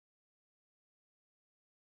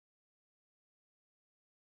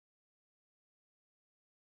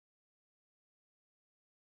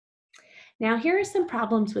Now, here are some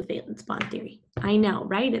problems with valence bond theory. I know,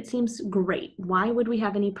 right? It seems great. Why would we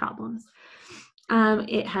have any problems?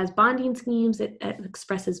 It has bonding schemes. It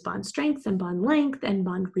expresses bond strengths and bond length and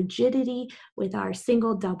bond rigidity with our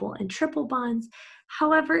single, double, and triple bonds.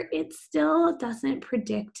 However, it still doesn't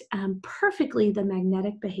predict perfectly the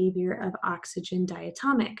magnetic behavior of oxygen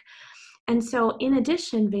diatomic. And so, in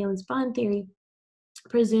addition, valence bond theory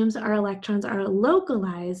presumes our electrons are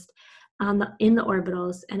localized in the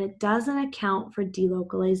orbitals, and it doesn't account for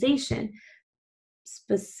delocalization,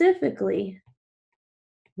 specifically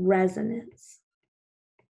resonance.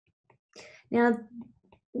 Now,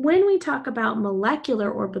 when we talk about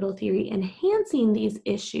molecular orbital theory enhancing these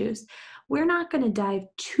issues, we're not going to dive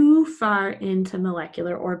too far into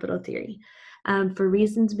molecular orbital theory for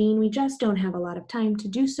reasons being we just don't have a lot of time to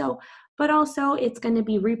do so, but also it's going to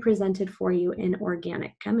be represented for you in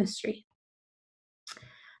organic chemistry.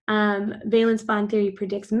 Valence bond theory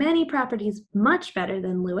predicts many properties much better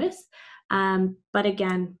than Lewis, but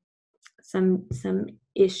again, some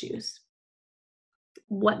issues.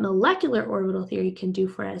 What molecular orbital theory can do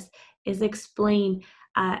for us is explain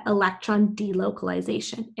electron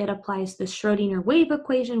delocalization. It applies the Schrodinger wave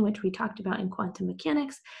equation, which we talked about in quantum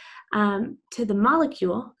mechanics, to the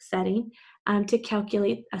molecule setting to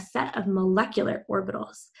calculate a set of molecular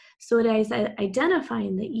orbitals. So it is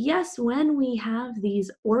identifying that, yes, when we have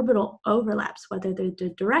these orbital overlaps, whether they're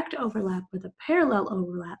the direct overlap or the parallel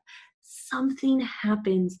overlap, something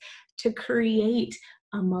happens to create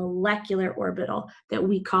a molecular orbital that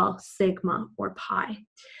we call sigma or pi.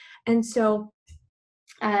 And so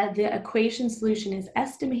the equation solution is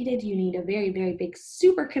estimated. You need a very, very big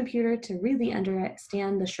supercomputer to really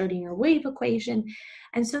understand the Schrodinger wave equation.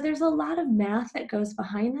 And so there's a lot of math that goes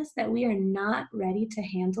behind this that we are not ready to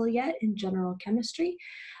handle yet in general chemistry.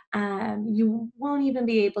 You won't even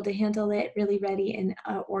be able to handle it really ready in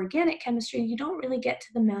organic chemistry. You don't really get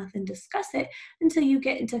to the math and discuss it until you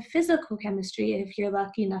get into physical chemistry if you're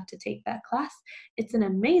lucky enough to take that class. It's an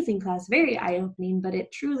amazing class, very eye-opening, but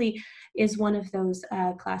it truly is one of those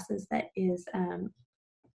classes that is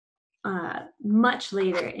much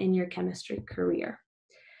later in your chemistry career.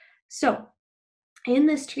 So in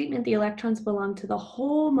this treatment, the electrons belong to the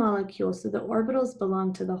whole molecule, so the orbitals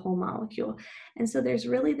belong to the whole molecule. And so there's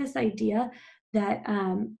really this idea that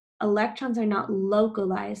electrons are not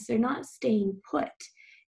localized, they're not staying put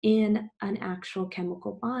in an actual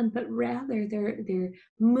chemical bond, but rather they're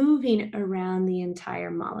moving around the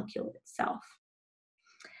entire molecule itself.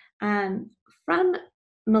 From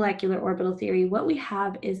molecular orbital theory, what we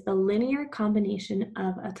have is the linear combination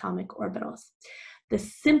of atomic orbitals. The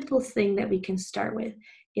simplest thing that we can start with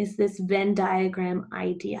is this Venn diagram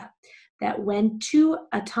idea that when two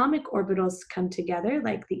atomic orbitals come together,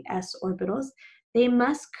 like the s orbitals, they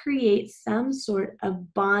must create some sort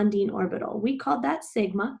of bonding orbital. We call that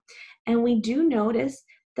sigma, and we do notice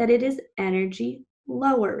that it is energy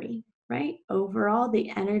lowering, right? Overall, the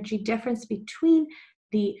energy difference between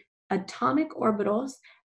the atomic orbitals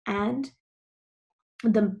and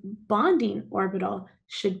the bonding orbital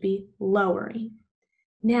should be lowering.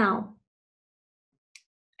 Now,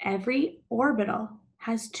 every orbital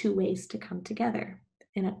has two ways to come together,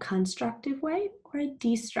 in a constructive way or a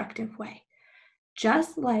destructive way.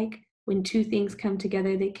 Just like when two things come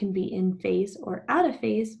together, they can be in phase or out of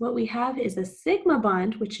phase. What we have is a sigma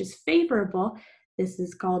bond, which is favorable. This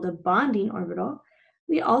is called a bonding orbital.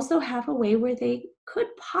 We also have a way where they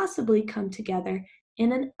could possibly come together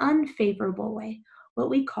in an unfavorable way,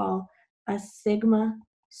 what we call a sigma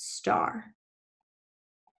star.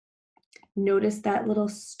 Notice that little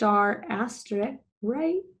star asterisk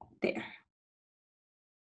right there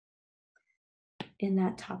in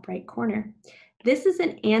that top right corner. This is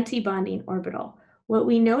an antibonding orbital. What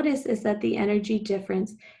we notice is that the energy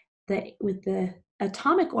difference with the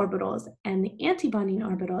atomic orbitals and the antibonding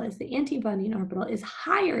orbital is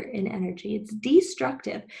higher in energy. It's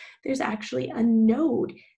destructive. There's actually a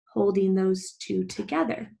node holding those two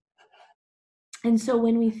together. And so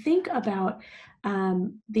when we think about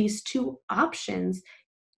these two options,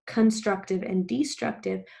 constructive and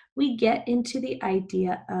destructive, we get into the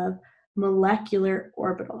idea of molecular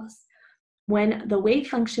orbitals. When the wave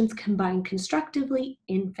functions combine constructively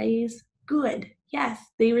in phase, good. Yes,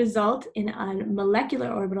 they result in a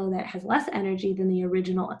molecular orbital that has less energy than the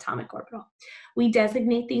original atomic orbital. We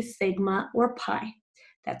designate these sigma or pi.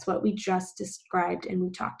 That's what we just described and we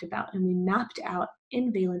talked about and we mapped out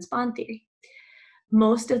in valence bond theory.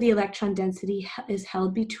 Most of the electron density is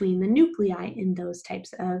held between the nuclei in those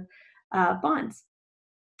types of bonds.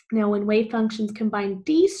 Now, when wave functions combine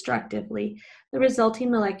destructively, the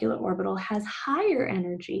resulting molecular orbital has higher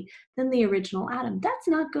energy than the original atom. That's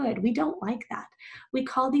not good. We don't like that. We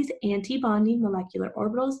call these anti-bonding molecular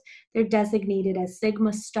orbitals. They're designated as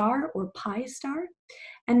sigma star or pi star.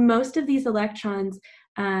 And most of these electrons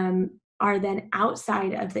are then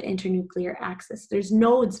outside of the internuclear axis. There's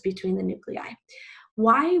nodes between the nuclei.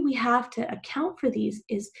 Why we have to account for these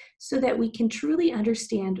is so that we can truly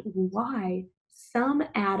understand why some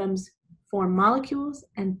atoms form molecules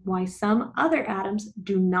and why some other atoms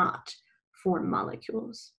do not form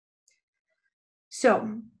molecules.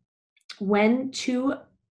 So when two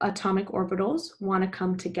atomic orbitals want to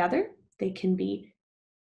come together, they can be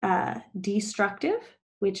destructive,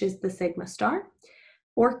 which is the sigma star,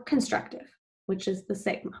 or constructive, which is the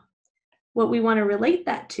sigma. What we want to relate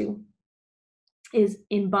that to is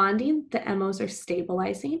in bonding, the MOs are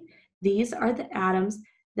stabilizing. These are the atoms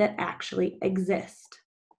that actually exist.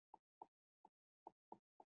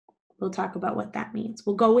 We'll talk about what that means.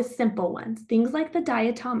 We'll go with simple ones, things like the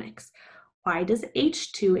diatomics. Why does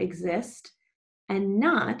H2 exist and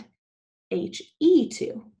not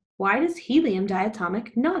He2? Why does helium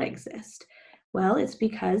diatomic not exist? Well, it's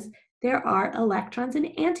because there are electrons in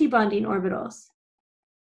antibonding orbitals.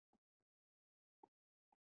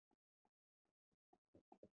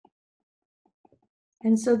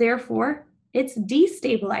 And so therefore, it's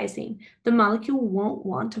destabilizing. The molecule won't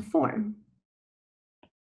want to form.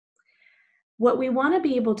 What we want to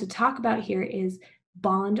be able to talk about here is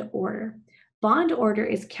bond order. Bond order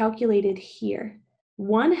is calculated here.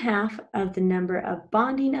 1/2 of the number of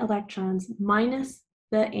bonding electrons minus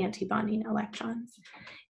the antibonding electrons.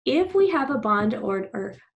 If we have a bond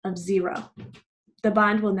order of 0, the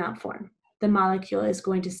bond will not form. The molecule is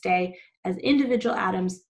going to stay as individual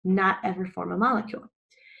atoms, not ever form a molecule.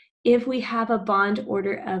 If we have a bond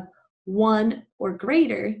order of 1 or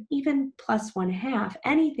greater, even plus 1/2,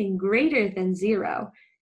 anything greater than 0,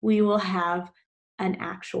 we will have an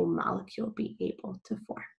actual molecule be able to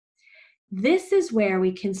form. This is where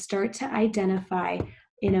we can start to identify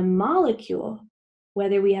in a molecule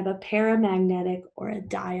whether we have a paramagnetic or a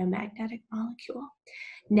diamagnetic molecule.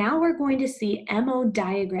 Now we're going to see MO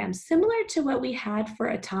diagrams similar to what we had for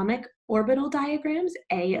atomic orbital diagrams,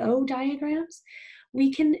 AO diagrams.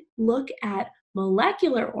 We can look at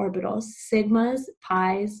molecular orbitals, sigmas,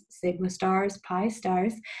 pi's, sigma stars, pi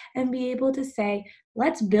stars, and be able to say,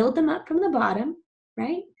 let's build them up from the bottom,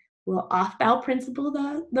 right? We'll off-bow principle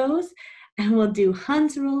those, and we'll do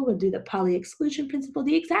Hund's rule, we'll do the Pauli exclusion principle,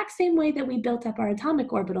 the exact same way that we built up our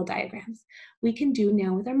atomic orbital diagrams. We can do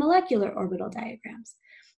now with our molecular orbital diagrams.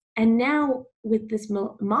 And now with this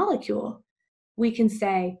molecule, we can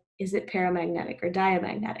say, is it paramagnetic or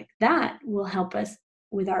diamagnetic? That will help us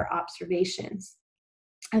with our observations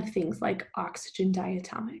of things like oxygen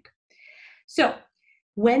diatomic. So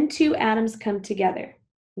when two atoms come together,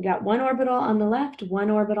 we got one orbital on the left, one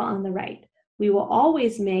orbital on the right. We will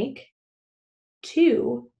always make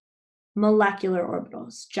two molecular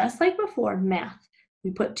orbitals, just like before, math.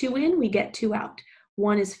 We put 2 in, we get 2 out.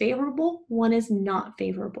 One is favorable, one is not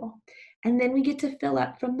favorable. And then we get to fill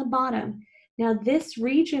up from the bottom. Now this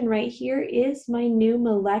region right here is my new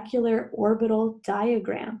molecular orbital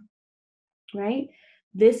diagram, right?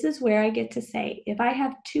 This is where I get to say, if I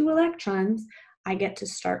have 2 electrons, I get to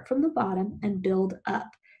start from the bottom and build up.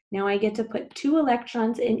 Now I get to put 2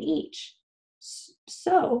 electrons in each.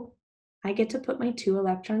 So I get to put my 2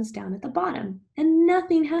 electrons down at the bottom, and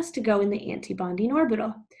nothing has to go in the antibonding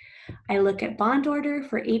orbital. I look at bond order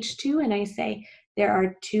for H2 and I say, there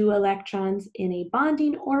are 2 electrons in a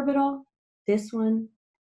bonding orbital, this one,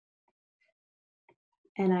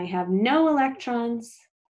 and I have no electrons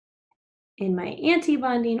in my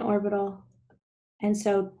antibonding orbital, and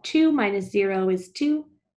so 2 minus 0 is 2,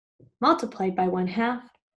 multiplied by 1/2,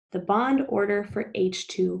 the bond order for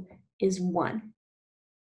H2 is 1.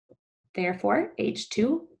 Therefore,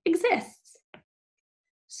 H2 exists.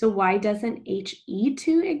 So why doesn't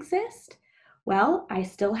He2 exist? Well, I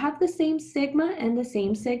still have the same sigma and the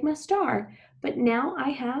same sigma star, but now I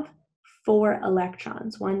have 4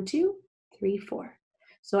 electrons. 1, 2, 3, 4.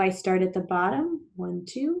 So I start at the bottom, 1,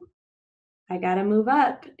 2. I gotta move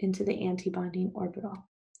up into the antibonding orbital.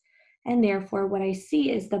 And therefore, what I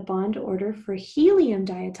see is the bond order for helium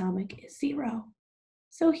diatomic is 0.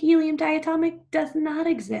 So helium diatomic does not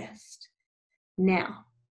exist. Now,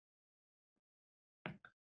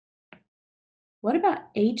 what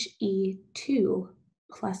about He2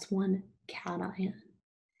 plus 1 cation?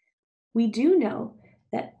 We do know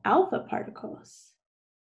that alpha particles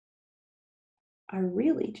are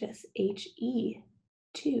really just He2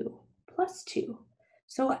 plus 2.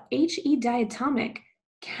 So He diatomic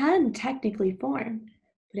can technically form,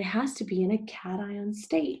 but it has to be in a cation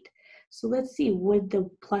state. So let's see, would the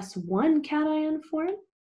 +1 cation form?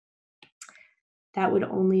 That would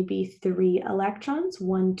only be 3 electrons,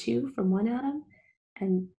 1, 2 from one atom,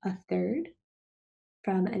 and a third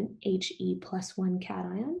from an He+1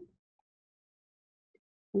 cation.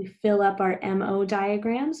 We fill up our MO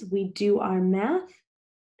diagrams, we do our math.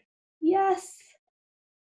 Yes,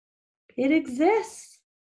 it exists.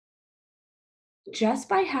 Just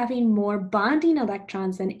by having more bonding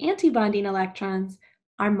electrons than antibonding electrons,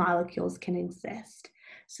 our molecules can exist.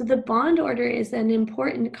 So the bond order is an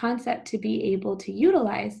important concept to be able to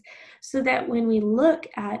utilize so that when we look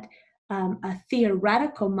at a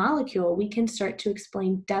theoretical molecule, we can start to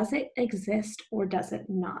explain, does it exist or does it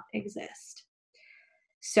not exist?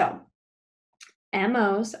 So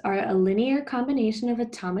MOs are a linear combination of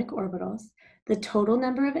atomic orbitals. The total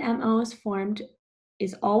number of MOs formed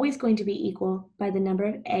is always going to be equal by the number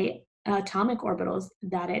of atomic orbitals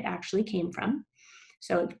that it actually came from.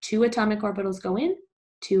 So if 2 atomic orbitals go in,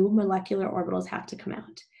 2 molecular orbitals have to come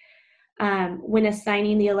out. When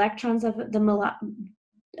assigning the electrons of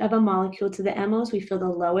a molecule to the MOs, we fill the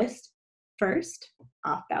lowest first,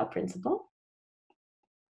 off-bow principle.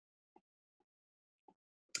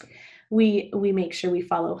 We make sure we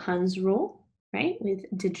follow Hund's rule, right, with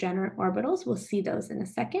degenerate orbitals. We'll see those in a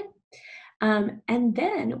second. And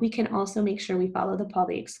then we can also make sure we follow the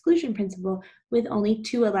Pauli exclusion principle with only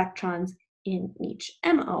 2 electrons in each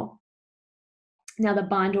MO. Now the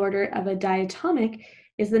bond order of a diatomic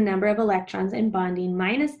is the number of electrons in bonding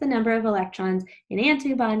minus the number of electrons in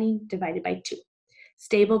antibonding divided by 2.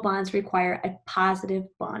 Stable bonds require a positive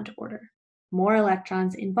bond order, more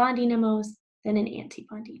electrons in bonding MOs than in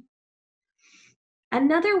antibonding.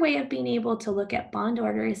 Another way of being able to look at bond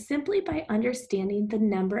order is simply by understanding the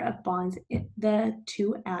number of bonds the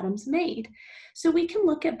 2 atoms made. So we can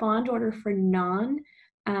look at bond order for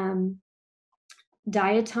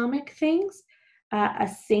non-diatomic things. A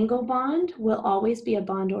single bond will always be a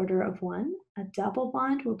bond order of 1. A double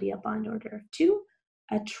bond will be a bond order of 2.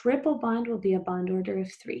 A triple bond will be a bond order of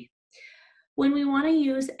 3. When we want to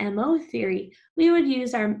use MO theory, we would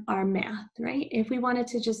use our math, right? If we wanted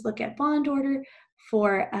to just look at bond order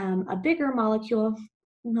for a bigger molecule,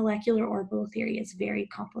 molecular orbital theory is very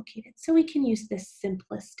complicated. So we can use this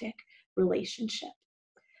simplistic relationship.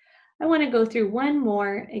 I want to go through one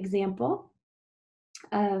more example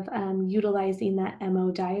of utilizing that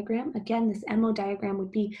MO diagram. Again, this MO diagram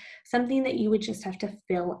would be something that you would just have to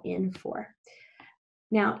fill in for.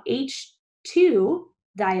 Now, H2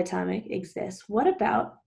 diatomic exists. What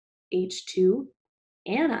about H2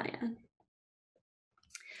 anion?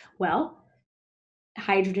 Well,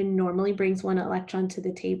 hydrogen normally brings 1 electron to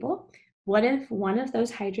the table. What if one of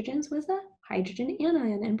those hydrogens was a hydrogen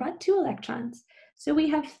anion and brought 2 electrons? So we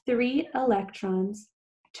have 3 electrons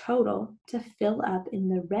total to fill up in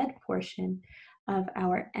the red portion of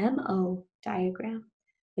our MO diagram.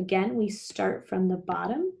 Again, we start from the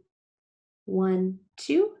bottom, 1,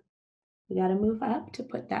 2. We got to move up to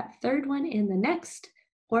put that third one in the next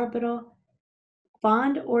orbital.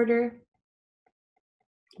 Bond order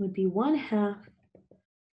would be 1/2,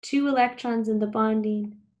 2 electrons in the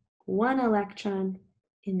bonding, 1 electron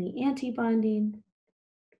in the antibonding.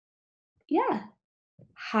 Yeah,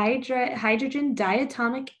 hydrogen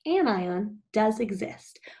diatomic anion does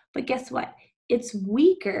exist. But guess what? It's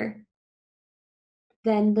weaker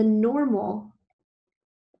than the normal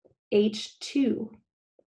H2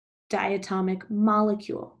 diatomic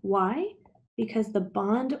molecule. Why? Because the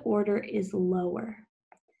bond order is lower.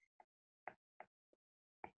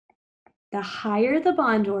 The higher the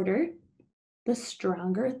bond order, the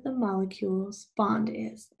stronger the molecule's bond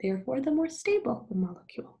is. Therefore, the more stable the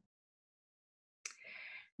molecule.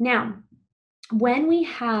 Now, when we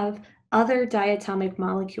have other diatomic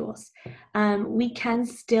molecules, we can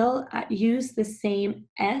still use the same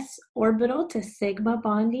s orbital to sigma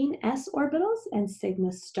bonding s orbitals and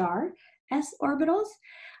sigma star s orbitals.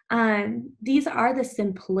 These are the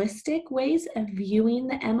simplistic ways of viewing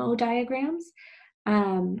the MO diagrams.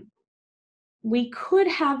 We could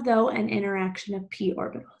have, though, an interaction of p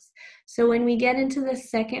orbitals. So when we get into the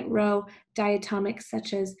second row diatomics,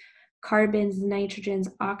 such as carbons, nitrogens,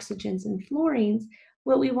 oxygens, and fluorines,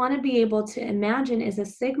 what we want to be able to imagine is a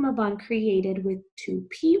sigma bond created with 2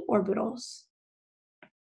 p orbitals.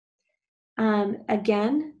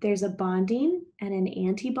 Again, there's a bonding and an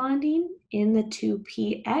antibonding in the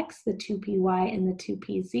 2px, the 2py, and the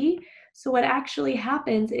 2pz. So what actually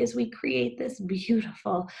happens is we create this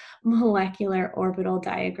beautiful molecular orbital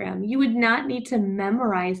diagram. You would not need to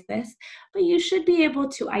memorize this, but you should be able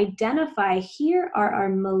to identify here are our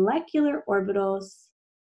molecular orbitals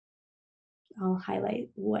I'll highlight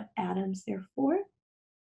what atoms they're for.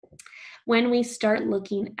 When we start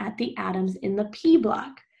looking at the atoms in the P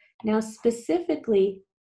block. Now specifically,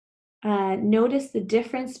 notice the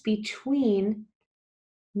difference between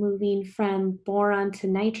moving from boron to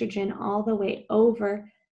nitrogen all the way over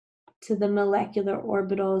to the molecular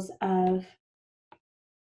orbitals of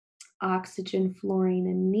oxygen, fluorine,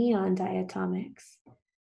 and neon diatomics.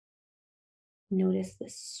 Notice the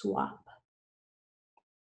swap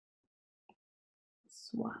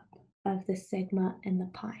of the sigma and the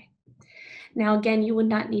pi. Now, again, you would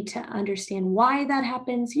not need to understand why that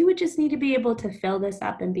happens. You would just need to be able to fill this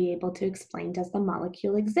up and be able to explain, does the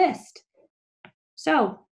molecule exist?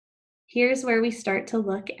 So here's where we start to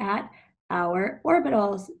look at our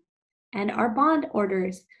orbitals and our bond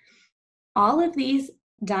orders. All of these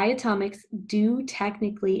diatomics do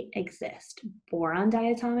technically exist. Boron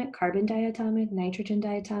diatomic, carbon diatomic, nitrogen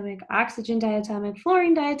diatomic, oxygen diatomic,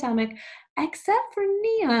 fluorine diatomic, except for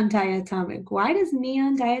neon diatomic. Why does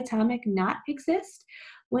neon diatomic not exist?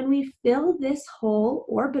 When we fill this whole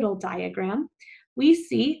orbital diagram, we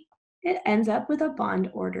see it ends up with a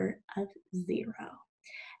bond order of 0.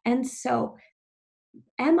 And so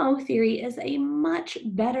MO theory is a much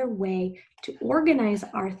better way to organize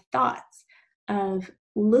our thoughts of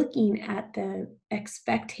looking at the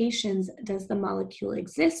expectations, does the molecule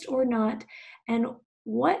exist or not, and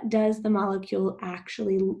what does the molecule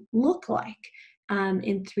actually look like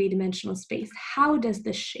in three-dimensional space? How does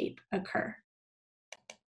the shape occur?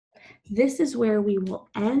 This is where we will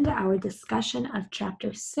end our discussion of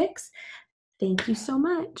chapter 6. Thank you so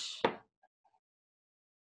much.